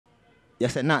You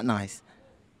said not nice.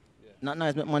 Yeah. Not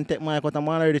nice, but man take my account and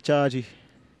man already charge you.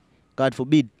 God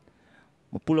forbid.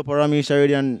 I pull up a Romeich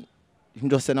already and him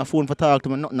just send a phone for talk to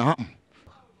me, nothing happen.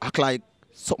 Act like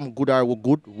something good or we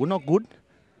good. We're not good. Yeah.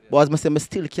 But as I say, I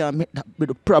still can't make that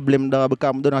bit of problem there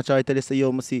because I don't try to tell you, say,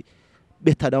 yo, I see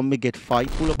better than me get fight.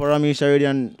 Pull up a Romeich already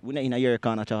and we're not in a year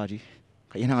can't charge you.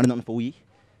 Because you don't have nothing for we.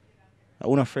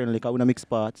 We're not friendly because we're not mixed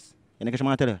parts. You know what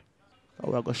I'm tell you?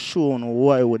 We're going to show you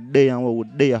why we're there and what we're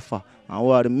there for. And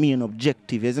what are the main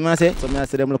objective. You see what I say? So I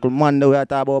say them local man that we are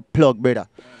talking about plug, brother.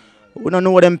 We don't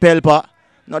know them Pelpa.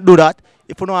 Not do that.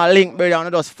 If you know a link, brother,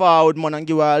 you just forward man and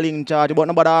give a link charge. But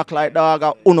nobody act like dog.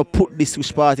 You don't put this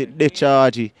switch party, they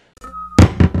charge.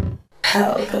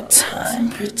 Pelpa time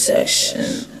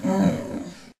protection.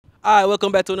 Alright,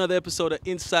 welcome back to another episode of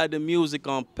Inside the Music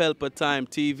on Pelpa Time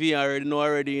TV. I already know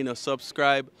you know,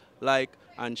 subscribe, like,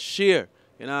 and share.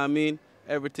 You know what I mean?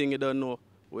 Everything you don't know,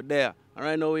 we're there. And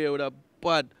right now we're here with a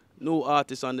bad new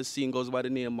artist on the scene, goes by the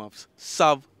name of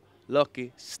SAV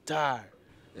LUCKY STAR.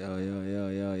 Yo.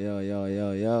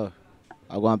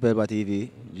 I go on Pelpa TV.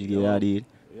 Jiggy.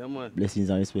 Yeah, man. Blessings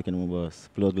and respect, my boss.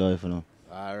 Plug life, you know.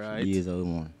 Alright. Years of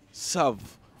man.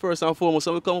 SAV. First and foremost,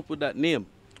 how we come up with that name?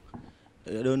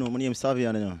 I don't know, my name is Savi,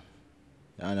 you know.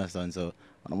 You understand? So,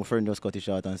 and my friend just cut it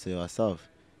short and say, oh, Sav.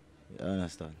 You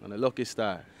understand? And a Lucky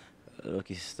Star.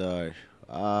 Lucky Star.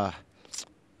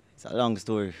 It's a long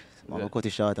story. I'm cut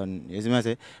it short and, you see me I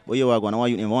say? But you are going, I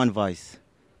want you to name one voice.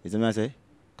 You see me I say?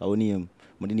 Because we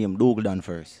name Dougal Dan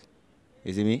first.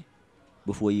 You see me?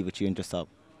 Before we even change to Sav.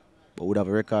 But we would have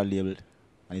a record label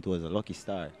and it was a Lucky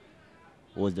Star.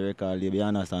 Was the record label, you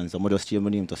understand? So I just changed my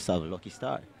name to Sav Lucky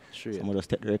Star. Sure. So I just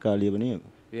take the record label name.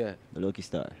 Yeah. The Lucky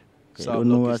Star. You Sav don't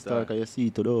know Lucky what Star because you see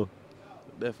it though.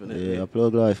 Definitely. Yeah, I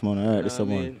plug life, man. Alright, this You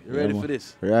man. ready for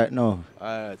this? Right now.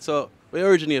 Alright. So, where you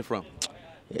originate from?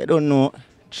 You don't know.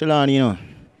 Chilani, you know.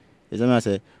 You see me I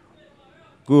say?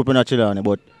 Grew up in a Chilani,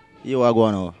 but you are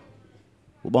going now.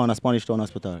 We born in a Spanish Town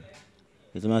Hospital.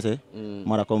 You see me I say?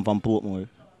 Mother come from Portmore.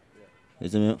 You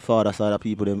see me? Father side of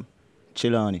people, them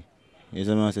Chilani. You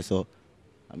see me I say? So,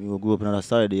 I mean, we grew up in another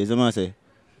side. You see me I say?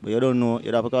 But you don't know.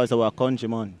 You're that because we're a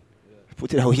countryman. Yeah.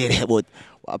 Put it away there, but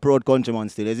we're a proud countryman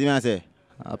still. You see me I say?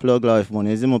 I plug life, man.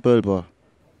 You see my Pelpa.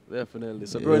 Definitely.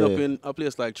 So growing up in a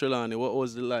place like Trelawny, what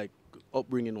was the like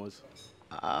upbringing was?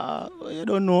 You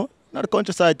don't know. Not the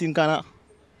countryside thing kind of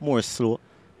more slow.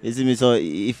 You see me? So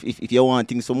if you want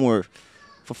things so more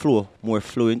for flow, more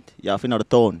fluent, you have to know the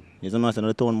town. You see me? I say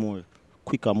the town more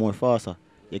quicker, more faster.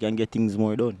 You can get things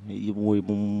more done,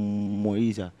 more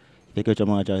easier. If you catch your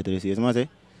man try to this, you see me? I say?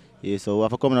 Yeah, so we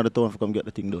have to come in the town to come get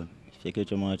the thing done. If you catch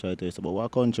your man try to this, but we're a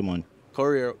countryman.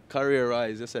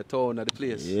 Career-wise, you said town at the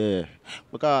place. Yeah,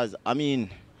 because, I mean,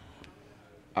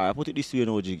 I put it this way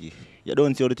now, Jiggy. You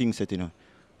don't see how the things set, you know.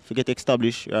 If you get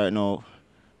established right now,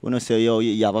 we don't say, yo,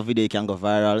 you have a video, you can go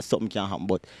viral, something can happen.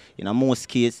 But in most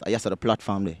cases, I just saw the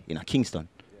platform there, in Kingston.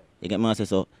 You get me? I say,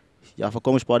 so, you have to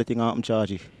come for the thing and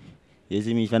charge you. You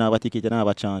see me? If you don't have a ticket, you don't have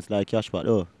a chance, like cash back,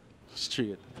 oh.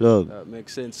 Straight. Plug. That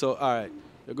makes sense. So, all right,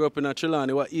 you grew up in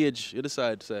Trelawny. What age you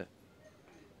decide to say?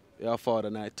 Your father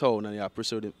night town and you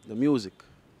pursue the music.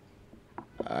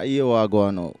 You are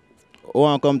going now. I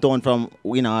want to come town from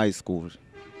Winner High School.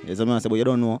 You see me? I say, but you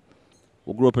don't know.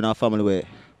 We grew up in a family where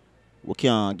we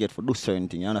can't get for do certain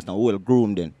things. You understand? We well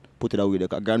groomed then. Put it away.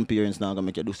 Because grandparents now gonna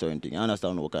make you do certain things. You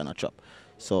understand what kind of trap.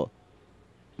 So,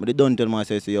 I don't tell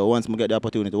myself, so, yo, once I get the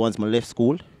opportunity, once I left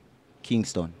school,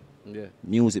 Kingston. Yeah.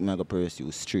 Music I go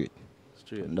pursue straight.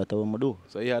 And that's what I do.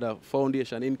 So you had a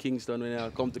foundation in Kingston. When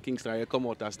you come to Kingston, you come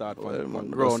out and start from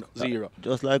ground zero.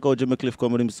 Just like how Jimmy Cliff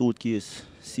come with him suitcase.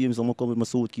 See him, someone come with my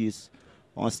suitcase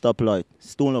on stoplight.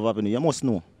 Stone Love Avenue. You must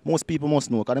know. Most people must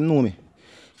know, because they know me.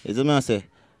 You see me I say?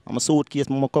 I'm a suitcase,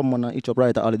 I'm come on and each up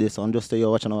right at holiday, so I'm just stay here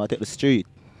watching how I take the street.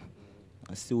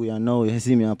 I see where you know, you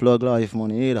see me, I plug life,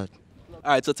 money, you hear that?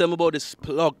 Alright, so tell me about this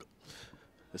plug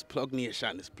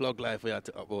nation, this plug life we are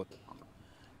talking about.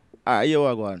 Alright, here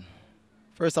we go on.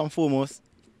 First and foremost,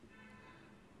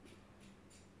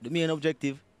 the main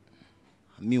objective,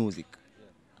 music.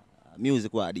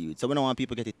 Music what I do. So we don't want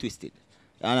people to get it twisted.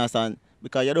 You understand?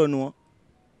 Because you don't know,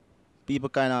 people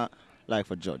kind of like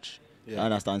for judge. Yeah. You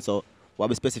understand? So what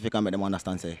be specific and make them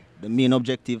understand, say, the main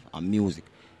objective are music.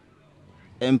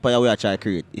 Empire we are trying to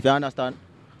create. If you understand,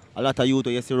 a lot of youth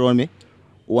you see around me,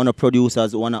 one of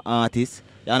producers, one of artists,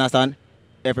 you understand?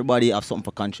 Everybody have something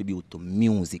to contribute to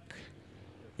music.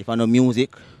 If I know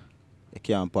music, they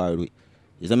can't part with.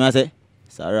 You see what I say?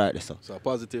 It's alright, so. So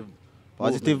positive.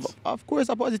 Of course,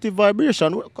 a positive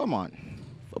vibration. Well, come on.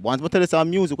 Once I tell you some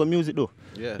music, what music do?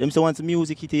 Yeah. Them say once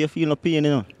music hit you feel no pain, you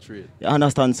know. True. You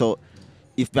understand? So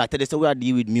if I tell you so we are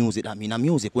deal with music, I mean a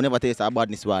music. We never tell you so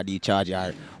badness we are the charge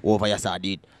or over yes I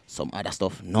did some other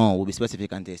stuff. No, we'll be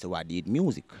specific and tell you so we are did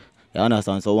music. You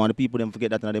understand? So one of the people them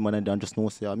forget that and them and then just know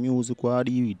say music we are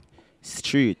deal with.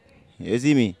 Street. You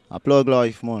see me? I plug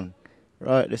life man.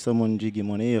 Right, there's someone jiggy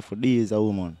money here for days a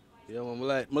woman. Yeah,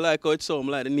 man, I like how it sound,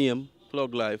 I like the name,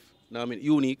 Plug Life. Now I mean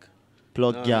unique.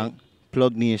 Plug gang,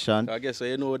 plug nation. I guess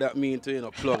you know what that means to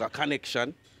plug a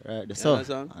connection. Right, the stuff.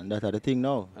 And that's the thing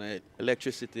now. And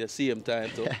electricity at the same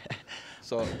time too.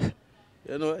 So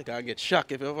you can get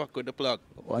shocked if you fuck with the plug.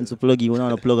 Once you plug in, you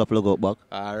want to plug up back.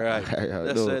 Alright.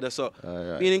 That's all.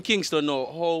 Right. Being in Kingston now,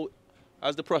 how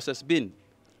has the process been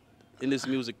in this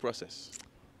music process?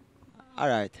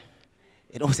 Alright.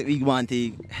 You don't say big man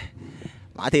thing.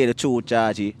 I tell you the truth,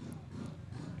 Chargy.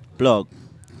 Plug.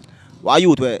 Why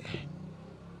youth where?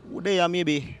 They are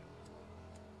maybe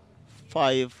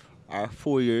 5 or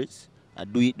 4 years. I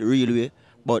do it the real way.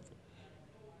 But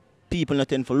people not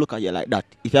tend to look at you like that.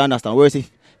 If you understand. Whereas if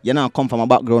you not come from a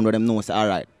background where them know say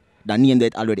alright, the name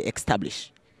that already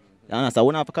established. You understand?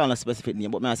 We don't have to call a specific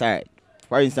name, but I say alright.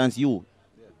 For instance, you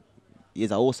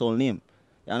is a household name.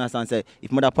 You understand? Say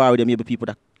if mother power with them, maybe people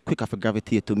that quicker for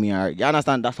gravitate to me. Or, you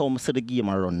understand? That's how I see the game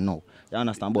I run now. You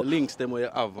understand? But the links them where you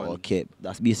have. Okay,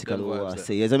 that's basically what I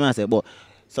say. Yes, I say. But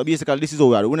so basically, this is how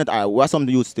we are. We are some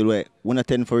youth still where we not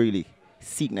tend for really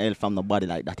seek no help from nobody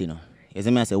like that, you know. Yes,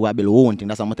 I say we are build one thing.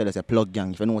 That's what I tell you. Say plug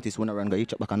gang. If you notice, we not run go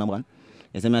each up back on the man.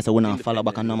 Yes, I say we not follow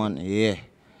back on the man. Yeah.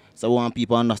 So we want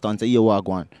people understand. Say you are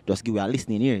going. Just give you a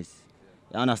listening ears.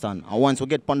 You understand? And once we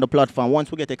get on the platform, once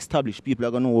we get established, people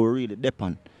are gonna know we really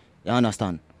depend. You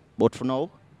understand? But for now,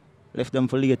 left them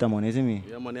for later, man, you see me?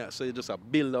 Yeah, man, so you just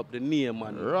build up the name,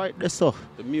 man. Right, that's so.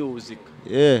 The music.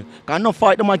 Yeah. Can no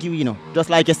fight them again, you know. Just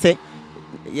like you say,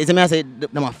 you see me, I say,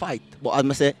 them a fight. But as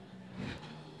I say,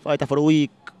 fight for the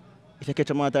week. If you catch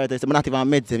a man, I say, I'm not even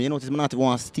med them. You know, I'm not even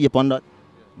want to stay upon that.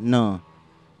 No.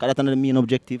 Because that's not the main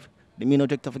objective. The main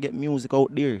objective is to get music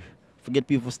out there. Forget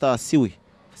people start see.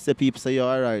 Say people say, yeah,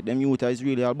 alright, them youth is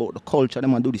really all about the culture,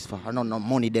 them and do this for. I don't know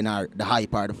money then or the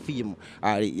hype or the fame.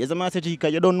 Alright, as a message,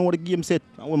 you don't know the game set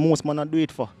and what most men do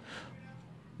it for.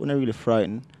 We're not really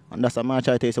frightened. And that's a match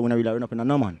I tell you, so we're not really run up in a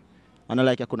no man. And I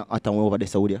like I couldn't utter over there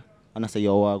Saudi. And I say,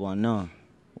 yo, I go, no.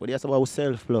 What do you say about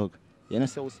self-plug? You know,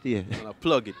 so stay. Man, I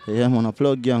plug it. Yeah, man, I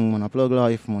plug young, man, I plug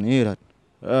life, man, you hear that?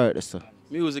 Alright, that's so.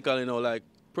 Musical, you know, like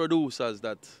producers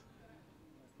that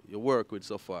you work with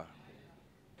so far.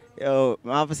 Yo,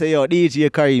 I have to say, yo, DJ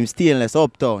Kareem Stainless,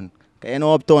 Uptown. Cause you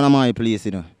know Uptown is my place,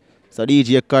 you know. So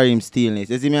DJ Kareem Stainless.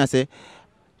 You see me, I say,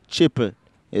 Triple.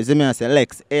 You see me, I say,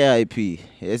 Lex, AIP.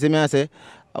 You see me, I say,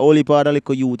 a whole part of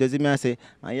the youth. You see me, I say,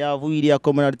 and you have video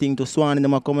coming out the thing to Swan, and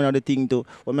them are coming out the thing to,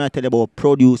 what I tell you about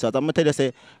producers. I'm going to tell you,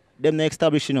 say, them not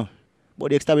established, you know.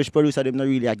 But the established producer, them not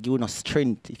really give no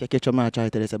strength. If you catch a match, I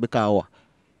tell you, say, because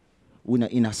we're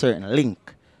not in a certain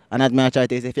link. And as I try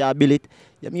to say, if you build it,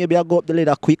 you maybe go up the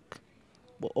ladder quick.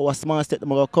 But our small step, I'm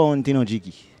going to count, you know,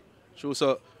 Jiggy. True,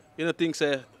 so, you know, things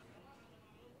say,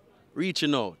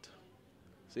 reaching out.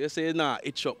 So you say, nah,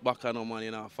 itch up back on no man,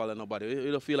 you know, follow nobody.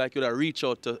 You don't feel like you'd reach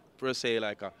out to, per se,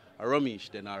 like a Romeich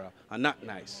then, or a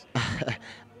NOTNICE.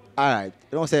 Alright,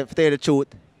 you know, say, to tell you the truth,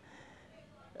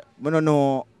 I don't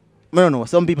know.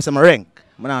 Some people say my rank,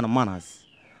 I don't know manners.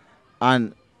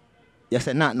 And you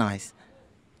say NOTNICE.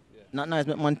 Not nice,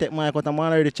 man, take my account, I'm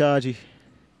already charged.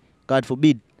 God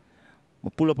forbid. I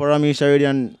pull up a Romeich already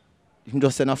and him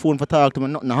just send a phone for talk to me,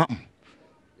 nothing happen.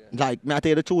 Yeah. Like, me I tell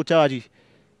you the truth, charge.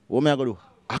 What me I gonna do?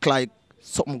 Act like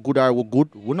something good or we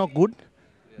good? We not good.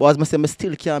 Yeah. But as I say, I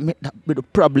still can't make that be the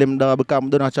problem there because I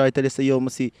don't try to tell you, say, yo, I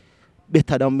see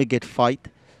better than me get fight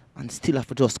and still have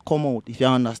to just come out, if you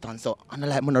understand. So, and I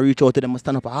like when I reach out to them, I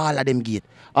stand up at all of them gate.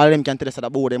 All of them can tell us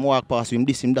about them walk past him,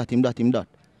 this, him, that. Because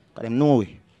them know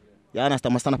way. You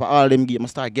understand? I stand up at all them games, I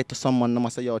start get to someone, and I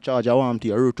say, yo, charge, I want to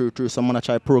you, someone I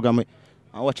try to program it.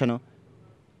 And watch you know.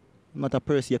 I'm not a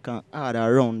person you can order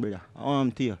around, brother. I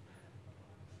want to you.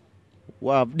 We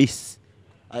have this.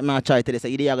 I might try to say,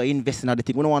 either you go invest in the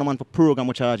thing. We don't want a man for program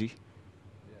with charge.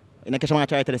 In the case I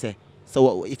try to say.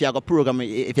 So if you go program,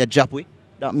 if you drop with,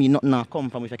 that means nothing come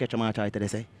from if you catch a try to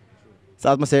say.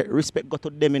 So as I say, respect go to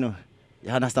them, you know.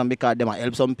 You understand? Because them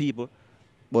help some people.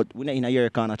 But we're not in a year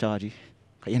kind of charge.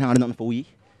 Because you don't have nothing for we.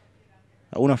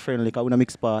 We're not friendly because we don't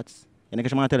mix parts. You know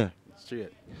what I tell you?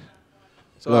 Straight.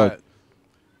 So, alright.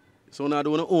 So now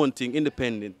doing our own thing,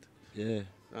 independent. Yeah.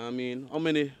 I mean, how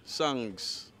many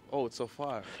songs out so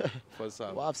far for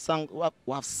SAV?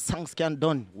 We have songs can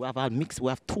done. We have 2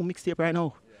 mixtapes right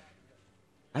now.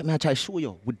 I try to show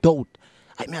you without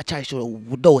I try to show you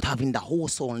without having the whole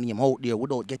soul name out there,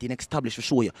 without getting established to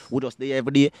show you. We just there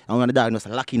every day, and when the dog just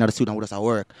lucky in the suit and we just at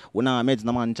work. We not meds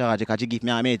no man charge, because you give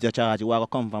me a meds your charge, where I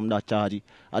come from that charge.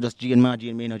 I just drain my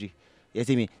energy. You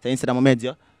see me? So instead of my meds,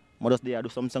 I just there do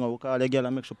something, we call the girl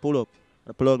and make sure pull up.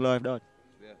 The plug like that.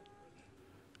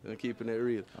 I'm keeping it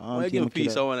real. I give a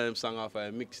piece of one of them songs off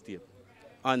a mixtape.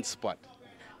 On spot.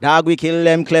 Dog we kill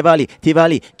them cleverly,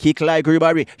 Tivoli, kick like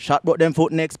Gribari, shot but them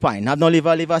foot next spine. Have no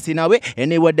liver sin away.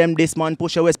 Anyway them this man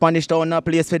push away Spanish town a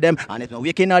place for them. And if no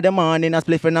waking in the morning a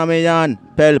spliff in a million.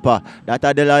 Pelpa, that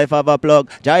are the life of a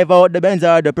plug. Drive out the Benz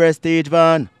or the Prestige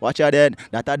van. Watch your dead,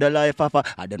 that are the life of a.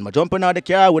 And then I jump in the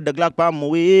car with the Glock on my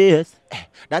waist.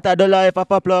 That are the life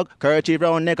of a plug. Kerchief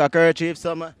round neck, a kerchief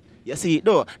summer. You see it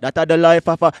though, that are the life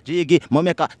of a jiggy.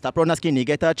 Momeka, tap round a skinny,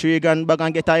 get a tree gun bag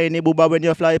and get a any booba when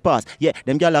you fly past. Yeah,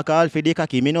 them gyal call for the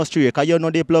cocky, me no stray, cause you know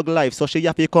they plug life, so she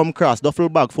have to come cross. Duffel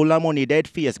bag full of money, dead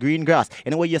face, green grass.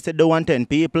 Anyway you said the 110,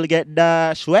 people get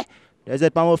dash, where? There's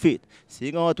it on my feet.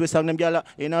 Sing out with song them gyal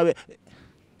in a way.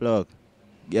 Plug.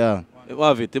 Yeah. You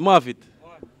have it.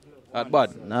 That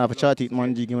bad. Nah, for chat it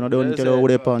man, jiggy, I don't tell you how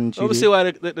they punch. Let me see why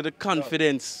the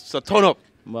confidence, so turn up.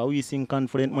 But we sing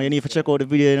confident, man. You need to check out the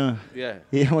video, you know. Yeah.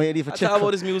 Yeah, man, you need to check out.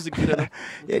 About this music video,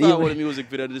 no? Talk about the music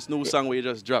video, this new song where you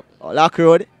just dropped. Oh, Lock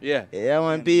Road? Yeah. Yeah,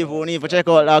 man, people need to check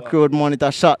out Lock Road, man. It's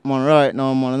a shot, man, right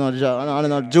now, man. It's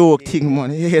not a joke thing,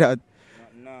 man. You hear that?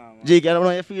 Jake, I don't know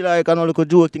if you feel like I know look a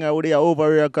joke thing I would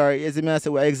over here car. You see me I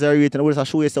say we're exaggerating, we just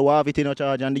show you so we have it in our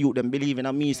charge and the youth them believe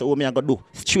in me, so what me I gotta do?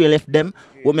 Straight left them,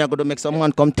 what me I gotta make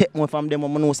someone come take more from them,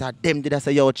 and I know say them did I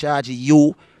say yo charge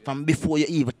you from before you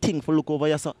even think for look over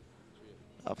yourself.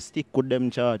 I've stick with them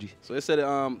charges. So you said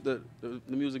the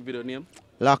music video name?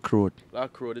 Lock Road.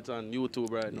 Lock Road, it's on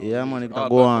YouTube right now. Yeah man, it can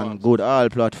go on good all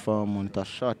platform, man. It's a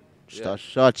shot. Yeah.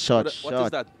 Shot. What is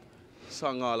that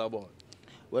song all about?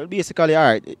 Well basically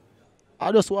alright.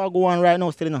 I just want to go on right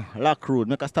now still, you know, Lock Road,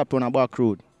 make a stop on a back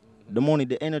road. The money,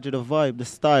 the energy, the vibe, the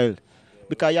style.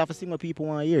 Because you have to sing what people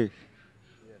want to hear.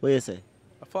 What you say?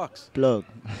 A fox. Plug.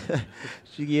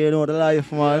 She you know the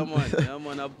life, man. Yeah,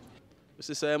 man.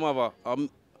 You say I'm have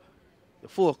the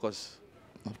focus.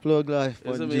 Plug life,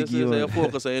 you man. You say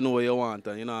focus and you know what you want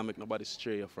and you know make nobody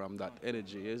stray you from that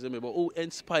energy. You see me? But who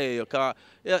inspire you? Because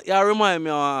you remind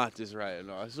me of an artist right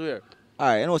now, I swear.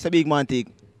 Alright, you know it's a big man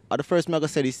thing. The first me I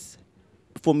say this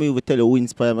before me will tell you who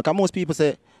inspire me. Because most people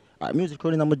say, music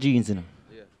running on my genes, you know.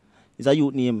 Yeah. It's a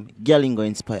youth named Gallingo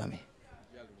inspire me.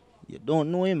 You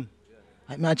don't know him.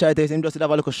 Yeah. I try to tell him just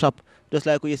have a little shop, just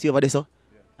like what you see over there, so.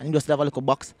 Yeah. And he just have a little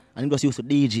box, and he just used to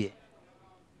DJ.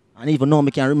 And even now I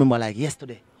can remember like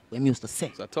yesterday, when we used to say.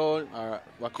 It's a town or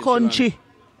what country.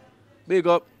 Big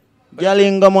up.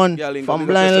 Gallingo, man. From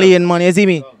Blind Lane, man, you see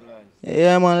me?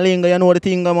 Yeah, man, Lingo, you know the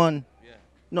thing, man.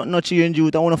 Yeah. Not change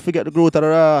youth, I want to forget the growth of the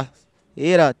race. You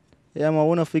hear that? Yeah, man, I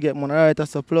want to forget, man. Alright,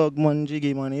 that's a plug, man,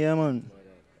 Jiggy, man. Yeah, man.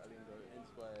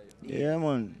 Yeah,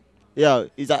 man. Yeah,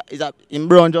 he's a in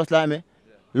brown just like me.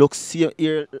 Yeah. Looks here,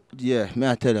 yeah, me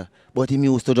I tell you. But he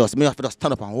used to just, me have to just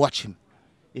stand up and watch him.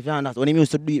 If you understand, when he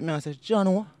used to do it, me I say, John,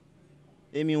 what?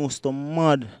 He used to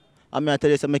mad. And me I tell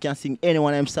you, so I can sing any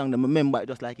one of them songs, I remember it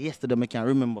just like yesterday, I can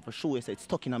remember for sure. He said, it's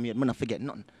stuck in me, I don't forget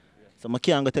nothing. Yeah. So I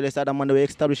can't go tell you, that man the way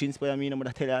established inspire me,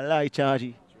 I tell you, I lie,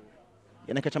 charge.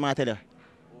 You know catch what I tell you?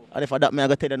 And if that, I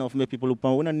go tell you enough, make people look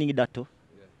on. We don't need that too.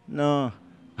 Yeah. No.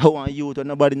 I want you to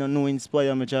nobody know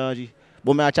inspire me, charge.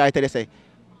 But I try to tell you, say,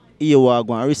 you are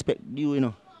going to respect you, you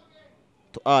know,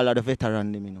 to all of the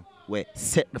veterans, you know, where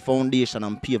set the foundation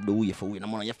and pave the way for we. No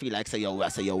man, you feel like say yo, I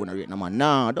say yo, wanna rate no man.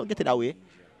 Nah, don't get it that way.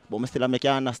 But I still make you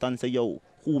understand, say yo,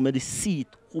 who made the seat,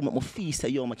 who make me feel say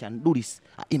yo, I can do this.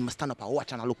 I him stand up and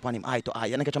watch and I look upon him eye to eye.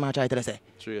 You know catch what I try to say?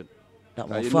 Straight. That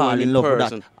man fall in love with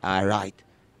that. Alright.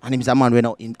 And him is a man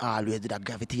when always do that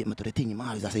gravitate me to the thing. Him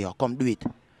always say, yo, come do it.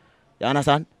 You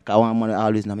understand? Because one man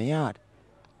always in my yard.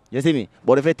 You see me?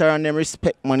 But the veteran them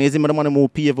respect man. You see me, the man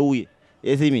move pave away.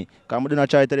 You see me? Because I do not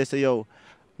try to say, yo,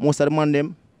 most of the man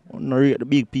them, I don't rate the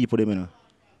big people them, you know.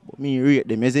 But me rate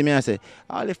them. You see me? I say,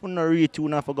 all if I don't rate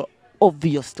you, I forgot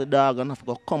obvious to dog and I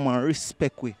forgot come and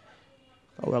respect we.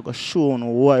 I going to show you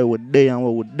why we're there and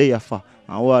what we're there for.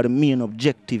 And what are the main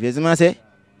objective. You see me? I say?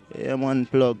 Yeah, man,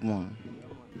 plug, man.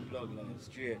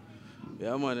 Straight.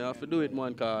 Yeah, man, you have to do it,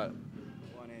 man, because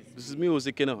this is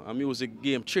music, you know, a music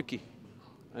game tricky.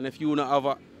 And if you not have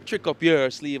a trick up your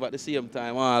sleeve at the same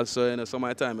time, also, you know, some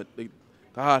of the time it's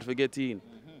hard to get in. You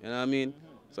know what I mean?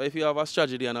 So if you have a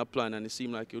strategy and a plan and it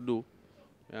seems like you do,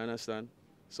 you understand?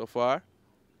 So far,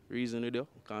 reason with you,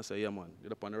 can't say, yeah, man,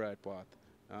 you're up on the right path.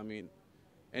 You know I mean,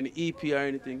 any EP or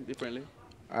anything differently?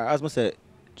 As I said,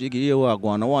 Jiggy, here we are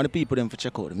going. I want the people them to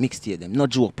check out the mixtape them, not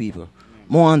joke people.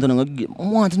 I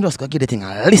want to just go get the thing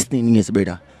and listening ears,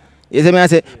 brother. You see me I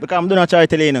say, because I'm not trying to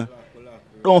tell you, you know,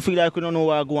 don't feel like we don't know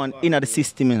what go on in the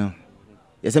system, you know.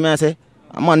 You see me I say,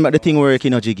 a man make the thing work, you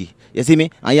know, Jiggy. You see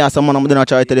me? And yeah, some man I'm not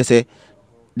trying to tell you, say,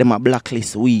 them a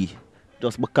blacklist we.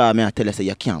 Just because I tell you, say,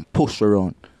 you can't push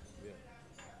around.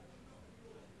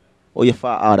 Or you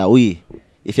far harder we.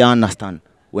 If you understand,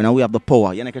 when we have the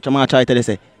power, you know, catch a man try to tell you,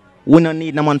 say, we don't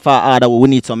need no man far harder, we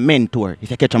need some mentor. If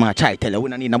you catch a man try to tell you, we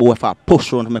don't need no boy for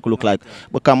push around to make it look like.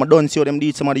 Because I don't see how them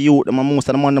did some of the youth, them most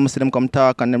of the man, them see them come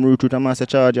talk and them recruit and say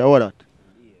charge or what that.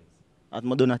 As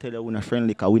I don't tell you, we're not friendly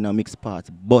because we're not mixed parts.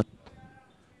 But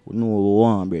we know what we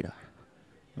want, brother.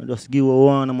 We just give what we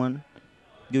want, man.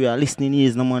 Give you a listening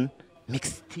ears, no man.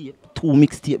 Mixtape, 2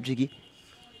 mixtape, Jiggy.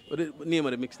 What the name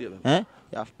of the mixtape? Eh?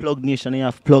 You have Plug Nation and you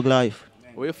have Plug Life.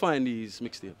 Where you find these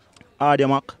mixtapes?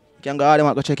 Audiomack. You can go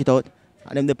Audiomack, go check it out.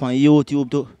 And them they on YouTube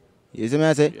too. You see me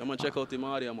I say? Yeah, man, check out him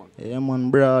audio, man. Yeah,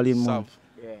 man, brawling, man.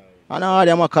 SAV. And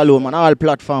Audiomack alone, man. All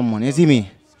platform, man. You see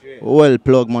me? Well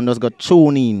plug, man. Just got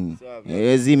tune in.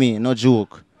 You see me? No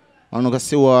joke. I'm not going to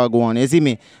see what I go on. You see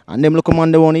me? And them look,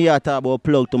 man, they want to hear talk about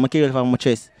plug to my carry from my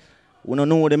chest. We don't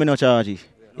know them in no charge.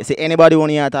 You see, anybody want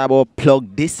to hear talk about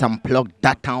plug this and plug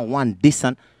that and one this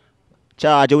and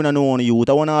charge, we don't know on youth.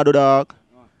 I want to do that.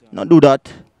 Not do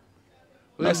that.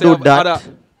 Not do that. Other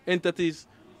entities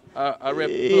are rep.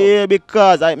 Yeah,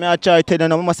 because I try to tell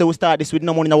you, we say we start this with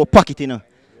no money in our pocket, you know.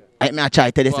 I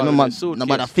try to tell you,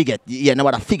 nobody forget. Yeah,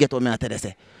 nobody forget what I tell you.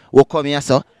 Say, we come here,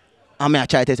 so, and I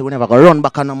try to tell you, we never go run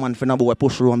back on no man for no boy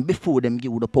push run before them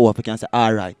give you the power. You can say,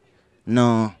 all right.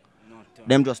 No.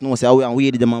 Them just know, say,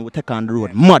 we did them and we take on the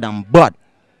road. Mad and bad.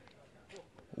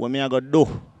 What me I got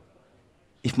do?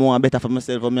 If I want better for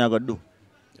myself, what me I got do?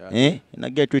 Yeah. Eh? You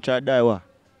not get rich or die, what?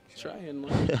 Trying,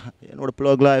 man. You know the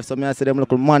plug life, so me I say them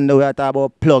local man that we are talking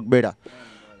about plug, brother.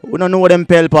 We don't know them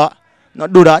Pelpa.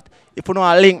 Not do that. If you know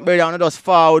a link, brother, you just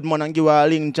forward man and give a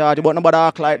link charge. But nobody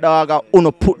act like dog, you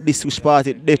know put this switch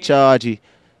party, they charge.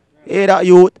 Hey, that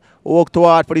youth, work too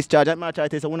hard for this charge. I might try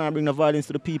to say, we don't bring the violence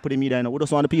to the people in media, you know. We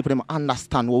just want the people to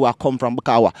understand where we come from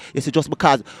because it's just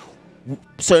because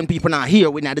certain people not here,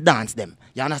 we not dance them.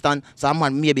 You understand? So a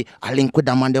man maybe a link with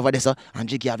that man over there, so, and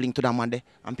Jiggy have link to that man there.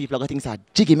 And people are going to think, so,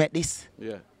 Jiggy met this.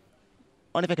 Yeah.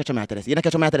 Only if I catch a man to this. You don't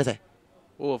catch a man to this?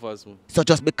 All of us, man. So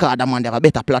just because that man have a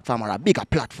better platform or a bigger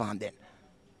platform then,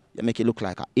 you make it look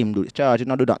like him do the charge, you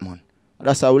not do that, man.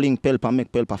 That's how we link Pelpa and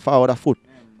make Pelpa forward a foot.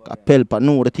 Because Pelpa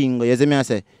know the thing, you see me I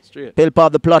say? Straight. Pelpa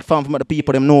have the platform for the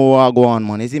people, them know what go on,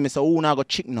 man. You see me? So who not go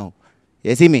chick now?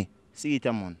 You see me? See it,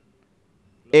 man.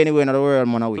 Anywhere in the world,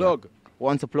 man. Plug.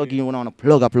 Once you plug in, you want to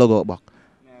plug out back.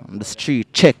 On the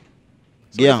street, check.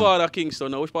 So yeah. Which part of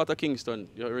Kingston now? Which part of Kingston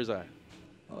you reside?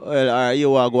 Well, alright, you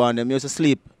want to go on them. You used to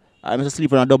sleep. I used to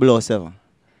sleep on a 007.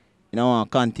 You know, one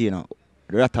container.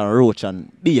 The rat and roach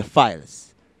and be your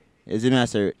files. You see me, I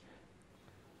say?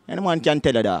 Any man can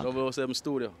tell you that. 007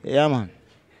 studio. Yeah, man.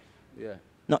 Yeah.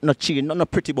 Not cheating, not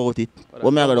pretty about it.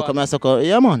 What me I gotta come and suck out?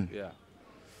 Yeah, man. Yeah.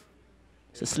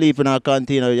 So sleep in a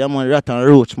container, yeah, man, rat and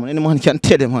roach, man. Any man can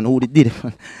tell them, man, who they did it,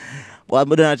 man. But I'm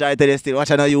not trying to tell you still.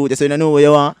 Watch out you, just so you know what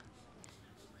you want.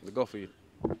 Go for it.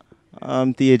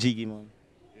 Jiggy, man.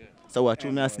 Yeah. So what,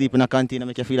 you may sleep in a container,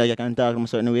 make you feel like you can talk in a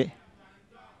certain way?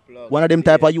 One of them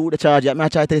type of you the charge, I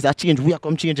try to tell you, I change, we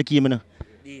come change the key, man.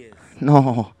 Yes.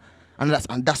 No. And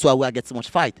that's why we get so much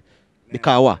fight. Yeah.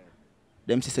 Because what?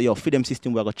 Them say, yo, feed them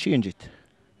system, we're going to change it.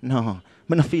 No.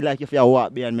 I don't feel like if you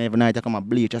walk behind me every night, you come and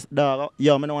bleach. Just, dog,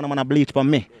 yo, I don't want to bleach for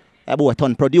me. I boy a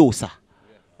ton producer.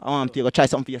 I want you to try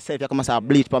something for yourself. You come and say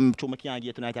bleach for me, I can't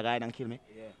get tonight, you guys and kill me.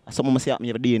 Yeah. Someone say at me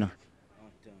every day, you know.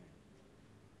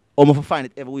 I'm going to find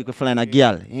it every week we flying a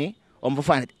girl. Eh? I'm going to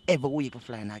find it every week we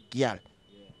flying a girl.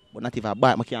 But not if I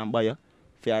buy it, I can't buy you.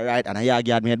 If you're right and I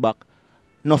guard me head back.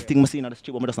 Nothing I see in the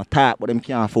street, but I just not talk, but them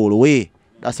can't fall away.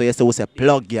 That's why you say we say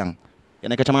plug gang. You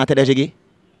know catch a man tell you, Jiggy?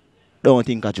 Don't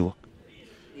think a joke.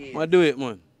 I do it,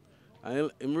 man.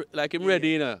 Like him ready,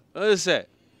 you know. What you say?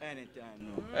 Anytime,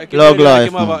 no. Like plug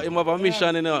life, like him have a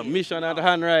mission, you know. Mission at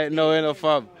hand right now, you know,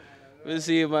 fam. We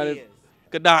see, man.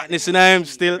 The darkness in him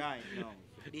still.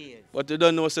 But you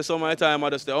don't know, say so many times, I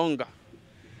just the hunger.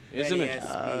 You see me?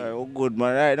 Oh, good,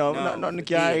 man. Right now, nothing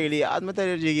can really. As I tell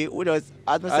you, Jiggy, we just,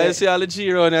 as I say. I see all the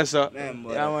G around there, sir. Yeah,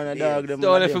 man, a dog. Don't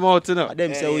let him out, you know.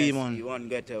 Them say we, man. One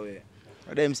get away.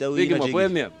 Them say we, big him up, where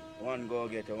me? One go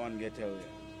get away, one get away.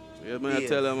 Yeah, man, I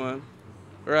tell him, man.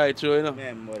 Right, true, you know.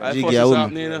 I Jiggy, first is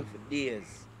happening, you know.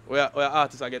 Days. Where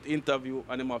artists I get interview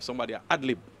and them have somebody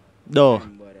ad-lib. No.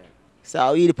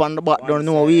 So we on the back don't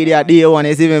know we the day one.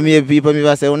 You see me people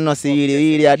me say we not see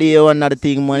we the day one not the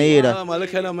thing man either. Man,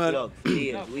 look at them, man.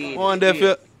 One day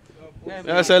for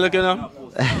you say look at them.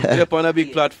 You're up on a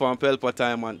big platform, Pelpa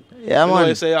time, man. Yeah, you man. know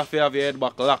you say you have to have your head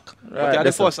back lock. Right, But you're the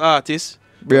that's first artist.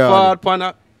 Bro. Forward on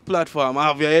a platform,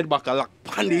 have your head back lock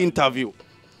on the interview.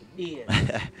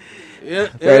 Yeah,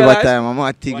 Pelpa time, I'm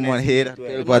going to take One my head. SP12.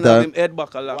 Man Pelpa have time. him head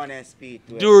back lock. One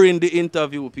SP12. During the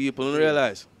interview, people don't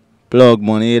realize. Plug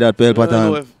money, that I Pelpa don't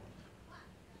know time. if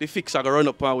the fix are going to run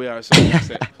up on we or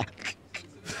something.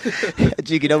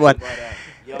 Jiggy the man.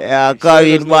 Yeah, come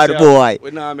in, bad boy.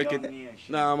 We now make it.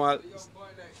 Nah, man.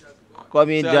 Come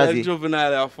in, So like Jazzy.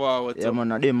 juvenile are forward. Yeah,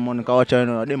 man, them man, cause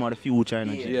China, them are the future, you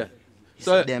know. Yeah.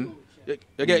 So So them.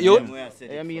 you get you?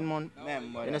 Yeah, mean, man.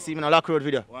 Remember You know, see me in a Lock Road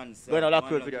video. One Go in a Lock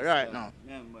one Road of video the right stuff. now.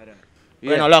 Remember that.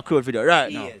 Go in a Lock Road video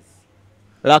right now. Yes.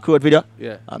 Lock Road video.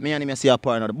 Yeah. Me and him see a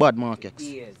part of the bad markets.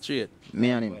 Yes. Straight. Me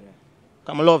and him.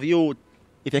 Come I love you.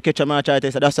 If you catch a match, I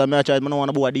tell you, that's why I don't want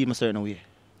to go a deal a certain way.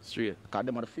 Straight. Because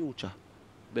them are the future.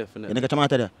 You Definitely. know, catch a match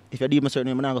there. If you deal a certain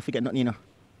way, I'm not going to forget nothing, you know.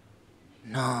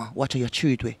 Nah, watch how you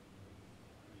treat way.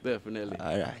 Definitely.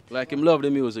 Alright. Like him love the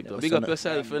music though. Yeah, Big so up no-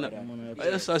 yourself, innit? Yeah.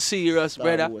 That's a serious,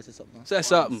 brother. Say something. Say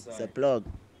something. Say plug.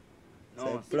 Say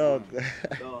No, plug.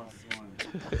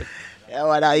 one. Yeah,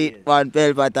 what I eat one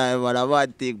Pelpa time, but I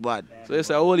want thing bad. So it's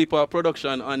a whole heap of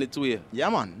production on its way. Yeah,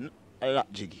 man. A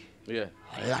lot, Jiggy. Yeah.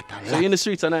 A lot, So you in the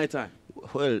streets at night time?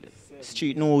 Well,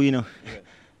 street no, you know.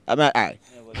 I mean, alright.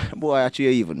 Boy, I actually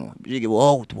even know. Jiggy, we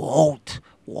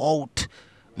out.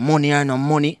 Money or no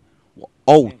money, we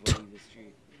out.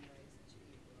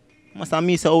 Must have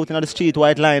me so out in the street,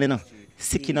 white line, you know.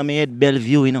 Sick in my head,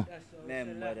 Bellevue, you know.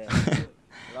 Remember that.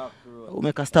 Lock road. We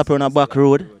make a stop on a back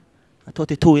road. I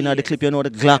 32 in the clip, you know, the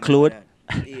Glock load.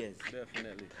 Yes.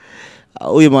 Definitely.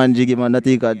 We man, Jiggy, man, that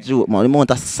think a joke, man. We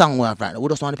want a song we have right now. We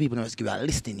just want the people to just give you a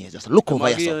listening here. Just look over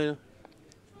yourself.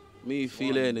 Me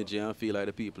feel the energy and feel like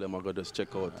the people them are going to just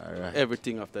check out Alright.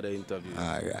 everything after the interview.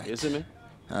 Alright. You see me?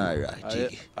 Alright,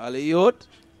 Jiggy. All the youth,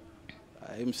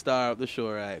 I'm star of the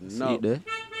show right now. See it there?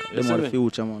 You Them see are the me?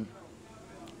 future, man.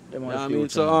 Them You are know what I the mean?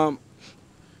 future. So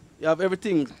you have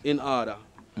everything in order.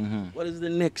 Mm-hmm. What is the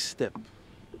next step?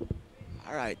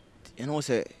 Alright, you know,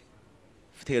 say,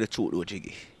 to tell you the truth though,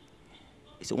 Jiggy.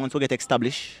 So once we get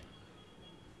established,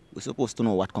 we're supposed to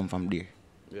know what come from there.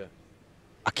 Yeah,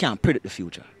 I can't predict the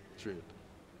future. true.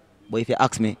 But if you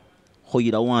ask me how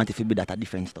you don't want it to be, that a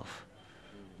different stuff.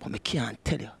 But I can't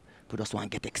tell you. We just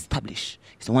want to get established.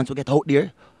 So once we get out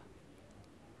there,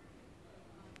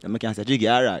 then I can say, Jiggy,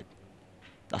 alright.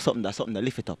 That's something to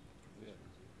lift it up.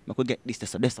 I could get this.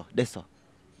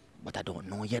 But I don't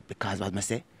know yet because what I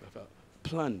say,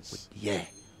 Plans. yeah.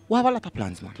 We have a lot of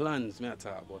plans, man. Plans me I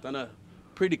talk about. And a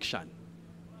prediction.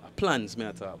 Plans me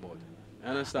I talk about. You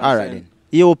understand? Alright then.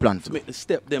 You plan for To do. make the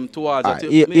step them towards Alright,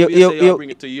 it. Maybe you say you bring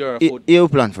it to your foot. You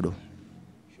plan for do.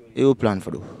 You plan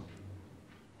for do.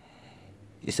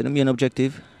 You see the main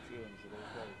objective?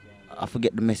 I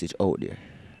forget the message out there.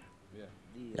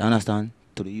 You understand?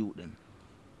 To the youth them.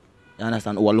 You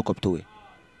understand? Who I look up to it.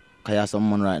 Because you have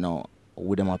someone right now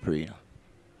with them a pray. You know?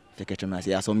 If you catch them, I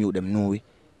say, you have some youth them know it.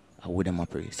 I with them a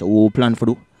pray. So what we plan for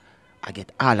do? I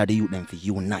get all of the youth them to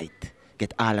unite.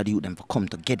 Get all of the youth them to come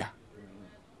together.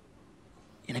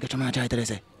 You know get what I'm trying to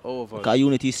say? Over. Because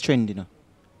unity is trend, you know.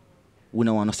 We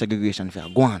don't want no segregation for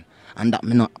go on. And that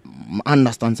me not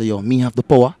understand so yo, me have the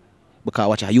power because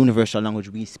watch a universal language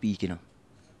we speak, you know.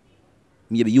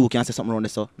 Maybe you can say something around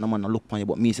this so no man no look on you,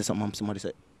 but me say something somebody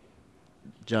say,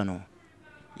 Jano.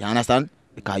 You understand?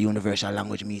 Because universal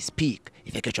language me speak.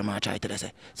 If you catch your man try to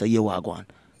say. So you are going.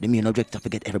 The main objective to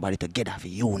get everybody together, for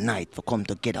unite, for come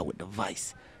together with the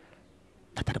voice.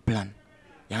 That's the plan.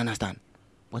 You understand?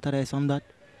 What are they from that?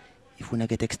 If we not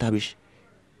get established,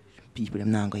 people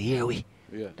them not going to hear we.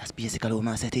 Yeah. That's basically what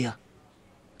I said here.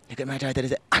 You get my try to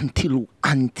say until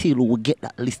we get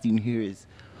that list in here is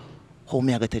how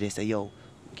me I go to this say yo,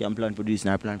 we can plan for this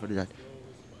and I plan for that.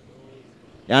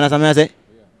 You understand what I say?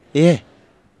 Yeah.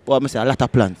 But I say a lot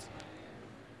of plans.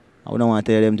 I don't want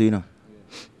to tell them to, you know.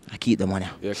 I keep them on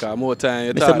here. Yeah, because more time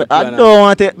you Mr. talk the I plan. don't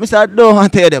want to. Mr. I don't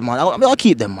want to tell them, man. I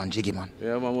keep them, man, Jiggy, man.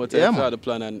 Yeah, man, more time Yeah, you man. talk the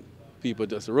plan and people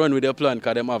just run with their plan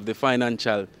because them have the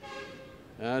financial.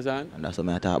 You understand? And that's what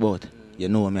I talk about. You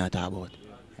know what I talk about.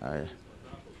 Alright.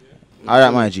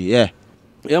 Alright, my G, yeah.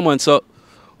 Yeah, man, so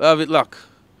we have it locked.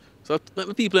 So let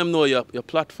the people them know your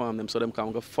platform them so them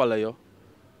can go follow you.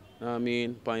 You know what I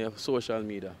mean? On your social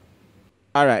media.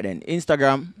 Alright then.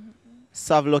 Instagram,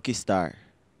 SAV LUCKY STAR.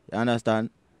 You understand?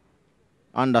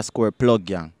 _ plug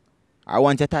gang. I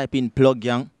want you to type in plug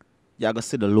gang, you're going to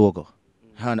see the logo.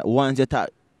 And once you type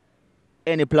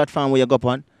any platform where you go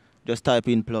on, just type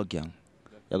in plug gang.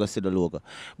 You're going to see the logo.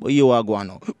 But you are going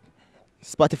now.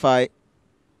 Spotify,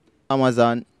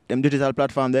 Amazon, them digital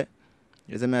platform there,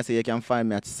 You see me I say you can find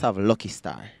me at SAV Lucky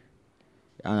Star.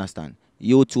 You understand?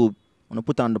 YouTube, wanna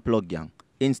put on the plug gang.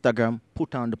 Instagram,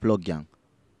 put on the plug gang.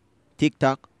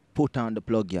 TikTok, put on the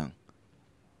plug gang.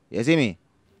 You see me?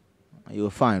 You'll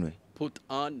find me. Put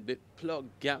on the plug,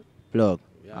 gang. Plug.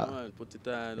 Yeah, man, put it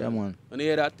on. Yeah, man. When you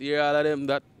hear that, you hear all of them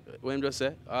that, when you just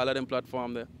say, all of them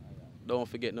platform there. Don't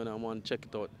forget none of them, man. Check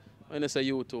it out. When you say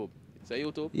YouTube, say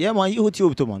YouTube? Yeah, man,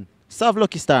 YouTube too, man. SAV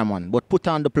Lucky Star, man. But put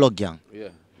on the plug gang. Yeah.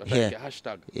 That's Yeah. like a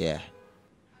hashtag. Yeah.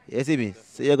 You see me?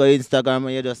 So you go Instagram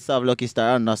and you just SAV Lucky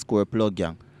Star underscore plug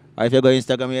gang. Or if you go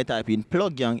Instagram and you type in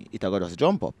plug gang, it'll go just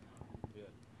jump up.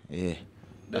 Yeah.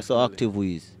 That's how Definitely. active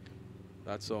we is.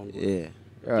 That sound good. Yeah.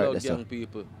 The Alright, plug that's young all.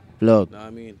 people. Plug. Know what I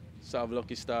mean? SAV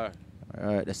Lucky Star.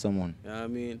 Alright, that's someone. You know what I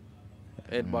mean?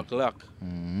 Head back lock.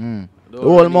 Mm-hmm. The The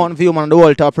whole Mountain View, man, the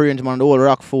whole top range, man, the whole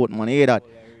Rockfort, man, you hear that?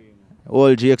 The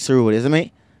whole GX Road, you see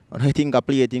me? When I think I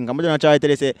play a thing, I'm going to try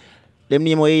to say, them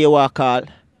name where you walk call.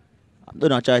 I'm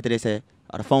going to try to say,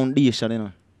 at the foundation, you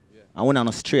know. Yeah. I want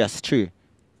to stray.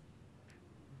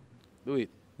 Do it.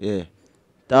 Yeah.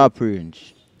 Top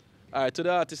range. Alright, to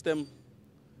the artists them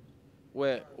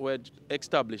where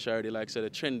established already, like say the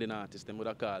trending artists them would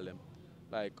I call them.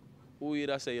 Like who you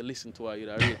that say you listen to or you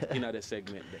that rate in the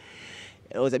segment there.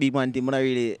 It was a big man thing, but I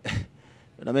really,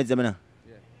 you know, them,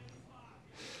 Yeah.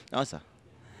 no, sir.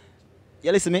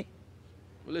 You listen me?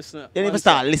 Well, listen. You never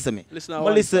start listen me. Listen. I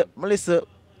listen, I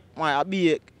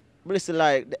listen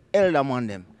like the elder man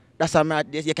them. That's why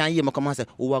you can hear me come and say,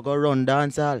 oh, I go run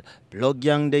dancehall. Plug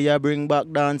young day, you bring back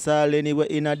dancehall. Anywhere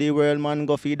in the world, man,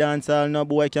 go feed dancehall. No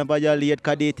boy can violate,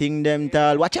 cause they think them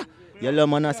tall. Watch ya. Yellow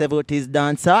man has 70s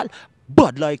dancehall.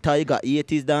 Bud like Tiger,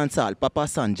 80s dancehall. Papa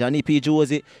San, Johnny P.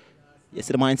 Josie. You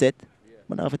see the mindset?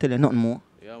 But I have to tell you nothing more.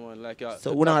 Yeah, man, like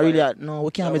So we not really, no, we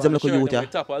can't make them look at you, yeah.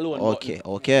 Okay.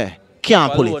 Okay.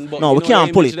 Can't pull alone, it. but No, you we know can't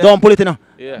the pull image it. there? Don't pull it, you know.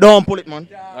 Yeah. Don't pull it, man.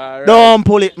 Alright. Don't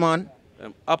pull it, man.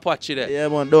 Apache there. Yeah,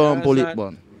 man, don't pull it, Understand?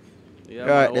 man. Yeah,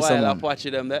 Alright, man. that's While someone. Apache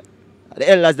them there. The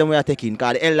elders them we are taking,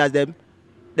 because the elders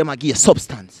them are give you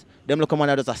substance. Them look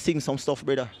man that just sing some stuff,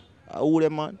 brother. Who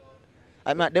them, man?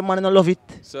 I mean, them man don't love it.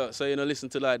 So you know listen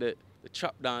to like the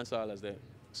trap dancehall as they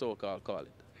so-called call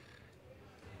it.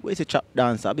 Where's the trap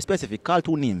dancer? Be specific. Call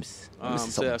two names. Let me see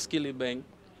Say something. a Skilly Bang,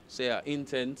 say a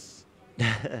Intense,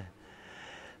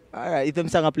 Alright, if them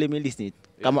song I play me listen it.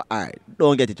 Come on, alright.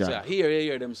 Don't get it say a wrong.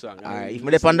 hear them song. Alright, if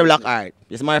me dep on the block, alright.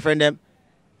 Yes, my friend them.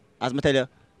 As I tell you,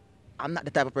 I'm not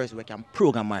the type of person who can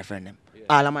program my friend them. Yeah.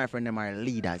 All of my friend them are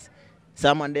leaders.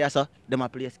 Some man there, so them a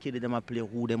play Skilly, them a play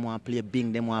who, them want to play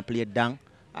Bing, them want to play Dang.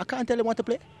 I can't tell them what to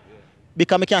play.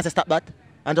 Because I can't say stop that.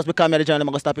 And just because I'm the channel, I'm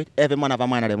going to stop it. Every man have a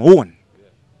mind of them own.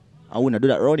 I wouldn't do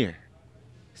that around here.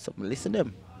 So listen to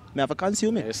them. I have to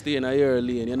consume it. You stay in a year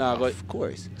lane, you know, go Of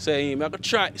course. say him, I go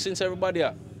try since everybody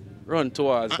run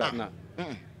towards that now.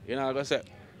 You know, I go say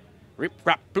rip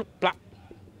rap plup plap.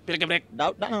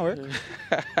 That not work.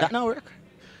 That not work.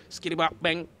 Skitty bop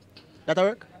bang. That not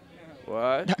work.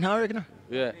 What? That not work, no.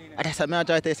 Yeah. And that's what I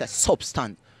try to say,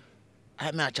 substance.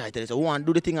 I try to say, one,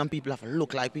 do the thing and people have to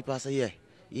look like people say,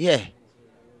 yeah.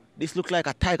 This look like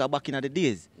a tiger back in the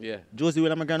days. Yeah. Josie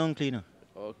Will, I'm a grand uncle, you know.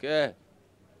 Okay.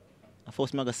 I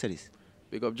first me go say this.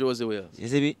 Big up Josie Wales. You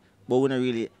see me? But we not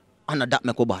really, under that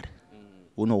make go bad.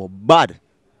 We know bad.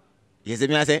 You see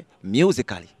me I say?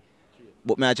 Musically.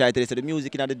 But me I try to say the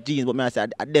music in the genes, but me I say,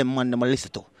 at them man, them I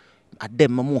listen to. At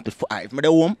them I monkey for. If me dey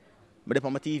home, me dey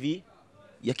on my TV,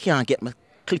 you can't get me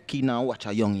click in and watch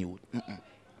a young youth.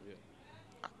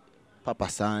 Papa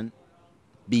San,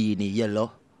 Beanie,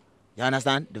 Yellow. You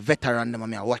understand? The veteran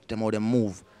them, I watch them how they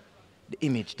move. The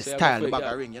image, the So you style, go the for back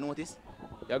it, of ring. You notice?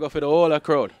 You go for the whole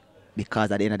crowd.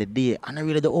 Because at the end of the day, I'm not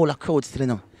really the whole crowd still, you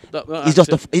know. That-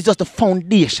 It's just the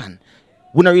foundation.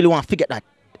 We don't really want to forget that.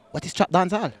 What is trap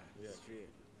dancehall?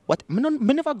 What?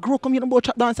 Me never grew up coming about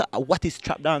trap dancehall. What is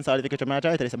trap dancehall? If you catch me, I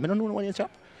try to say, me don't know what is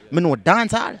trap. Me know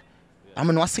dancehall. I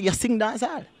know I see you sing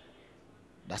dancehall.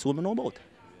 That's what I know about.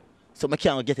 So I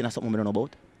can't get into something I don't know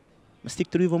about. I stick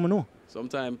to the what I know.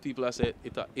 Sometimes people say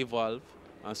it evolve,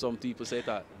 and some people say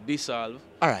it dissolve.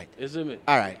 All right. You see me?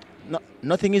 All right. No,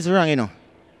 nothing is wrong, you know.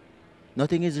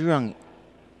 Nothing is wrong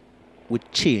with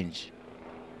change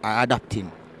or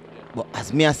adapting. But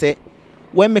as me I say,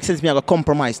 when makes sense me I go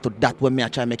compromise to that when me I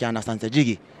try make you understand say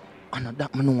Jiggy, I know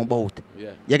that me know about.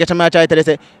 Yeah. You get me I try to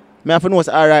say, me have to know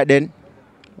say alright then,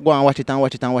 go and watch it and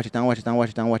watch it and watch it and watch it and watch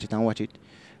it and watch it and watch it.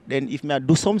 Then if me I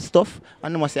do some stuff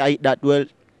and them say I eat that well,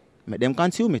 make them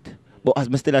consume it. But as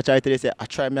me still I try to say, I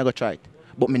try me I go try it.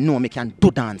 But me know me can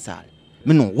do dancehall.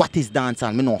 Me know what is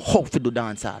dancehall, me know how to do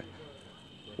dancehall.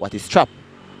 What is trap?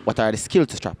 What are the skills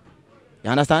to trap?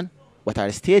 You understand? What are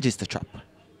the stages to trap?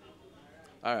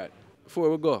 All right. before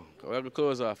we go, we're going to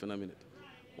close off in a minute.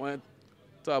 I want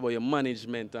to talk about your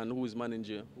management and who's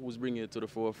managing you, who's bringing you to the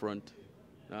forefront.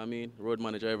 You know what I mean? Road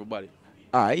manager, everybody.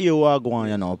 Alright, you are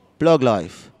going, you know. Plug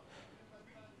life.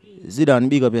 Zidane,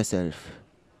 big up yourself.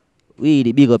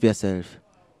 Weedy, big up yourself.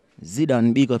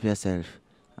 Zidane, big up yourself.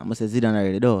 I must say Zidane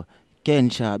already, though.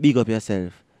 Kensha, big up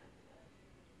yourself.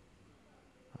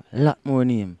 Lot more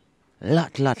name.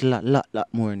 Lot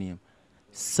more name.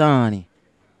 Sonny.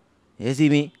 You see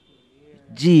me?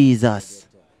 Jesus.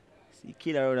 See,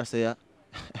 killer around say ya.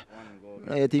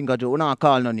 Now you think you not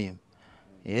call no name.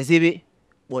 You see me?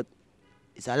 But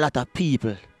it's a lot of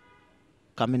people.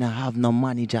 Because I don't have no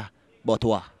manager. But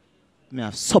what? I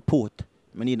have support.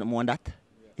 I need more than that.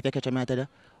 If you catch me, I tell you,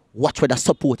 watch where the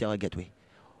support you will get with.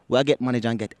 We get manager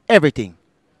and get everything.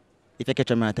 If you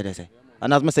catch me, I tell you. Say.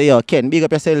 And as I say, yo, Ken, big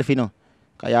up yourself, you know.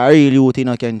 Because you're really youth, you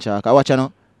know, Ken Shark. Watch, you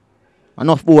know.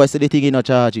 Enough boys say the thing in no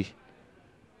charge.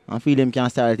 And feel them can't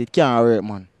start it can't work,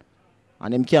 man.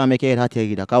 And them can't make it hot here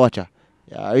either. Because watch,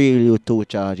 you're really youth to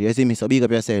charge. You see me? So big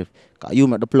up yourself. Because you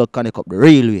make the plug connect up the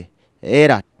real way. You hear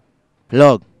that?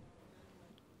 Plug.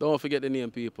 Don't forget the name,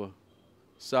 people.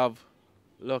 SAV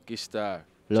Lucky Star.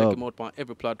 Plug. Check him out on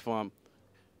every platform.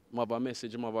 I have a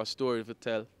message, I have a story to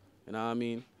tell. You know what I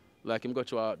mean? Like him got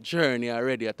through a journey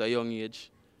already at a young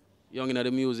age. Young in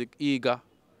the music, eager.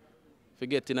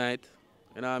 Forget tonight.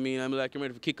 You know what I mean? I'm like, I'm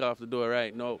ready to kick off the door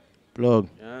right now. Plug.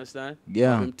 You understand?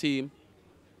 Yeah. Have him team.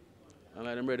 And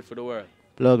like, I'm ready for the world.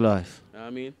 Plug life. You know what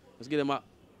I mean? Let's get him a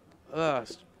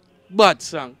last bad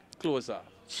song. Close off.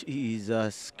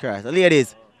 Jesus Christ.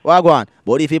 Ladies, what go on?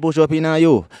 But if you push up in on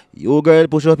you girl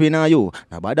push up in on you.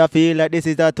 Nobody feel like this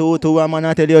is a 2-2, I'm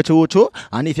gonna tell you true.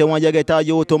 And if you want you get a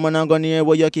you to man, I'm gonna hear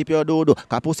where you keep your dodo.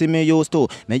 Cause pussy me used to.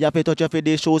 Me have to touch you for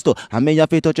this shoes too. And me have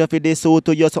to touch you for this suit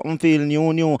too. You something feel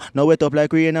new. Now wet up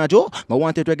like Rain and Joe. But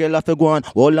want it regular for go on.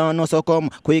 Hold on, no so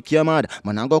come quick, you mad.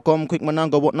 Man, I go come quick, man, I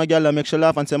go what no girl make she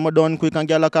laugh and say me done quick and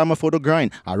girl come for the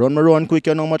grind. I run quick,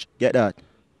 you know much. Get that.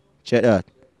 Check that.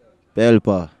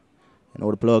 Pelpa. You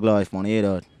know the plug life, man. Hear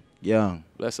that. Young.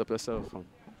 Bless up yourself, man.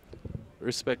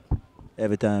 Respect.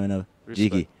 Every time, you know.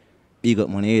 Respect. Jiggy. Big up,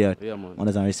 man. Hear that. Yeah, man. Man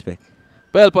doesn't respect.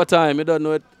 Pelpa time, you don't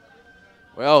know it.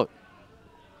 We're out.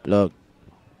 Plug.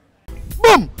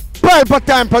 Boom! Pelpa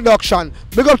Time Production.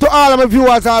 Big up to all of my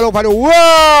viewers all over the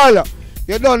world.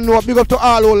 You don't know. Big up to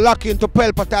all who lock into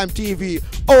Pelpa Time TV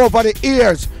over the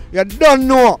years. You don't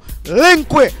know.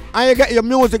 Link with and you get your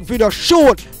music video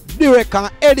shoot, direct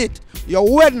and edit.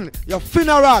 Your wedding, your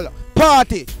funeral,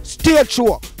 party, stage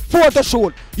show, photo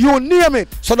shoot, you name it.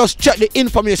 So just check the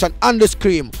information on the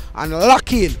screen and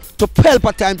lock in to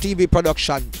Pelpa Time TV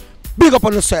production. Big up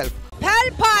on yourself.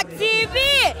 Pelpa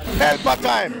TV! Pelpa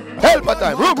Time. Pelpa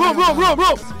Time. Room.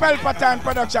 Pelpa Time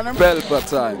production. Pelpa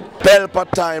time.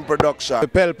 Pelpa Time production.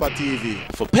 Pelpa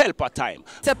TV. For Pelpa Time.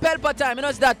 It's a Pelpa Time, you know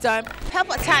it's that time.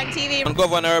 Pelpa Time TV. I'm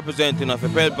governor representing of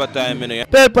Pelpa Time, you know.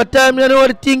 Pelpa time, you know what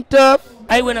the thing tough?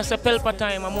 I when I say Pelpa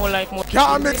Time, I'm more like more.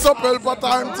 Can't mix up Pelpa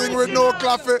Time thing with no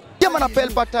coffee. Yeah, man, a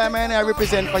Pelpa time, and I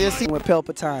represent for you. See, With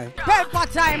Pelpa Time.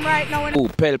 Pelpa Time right now. Oh,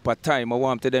 Pelpa Time, I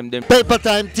want to them. Pelpa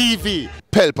Time TV.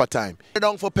 Pelpa Time.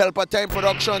 Down for Pelpa Time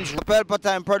Productions. Pelpa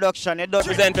time production, you don't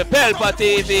Represent for Pelpa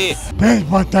TV.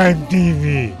 Pelpa Time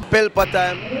TV. Pelpa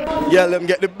Time. Yeah, let them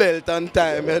get the belt on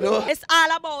time, you know. It's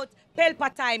all about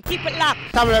Pelpa Time. Keep it locked.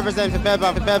 Some represent for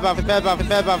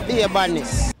Pelpa, be a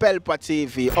badness. Pelpa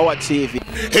TV, our TV.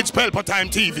 It's Pelpa Time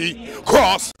TV.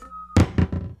 Cross.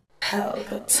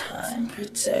 Pelpa Time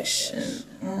Protection.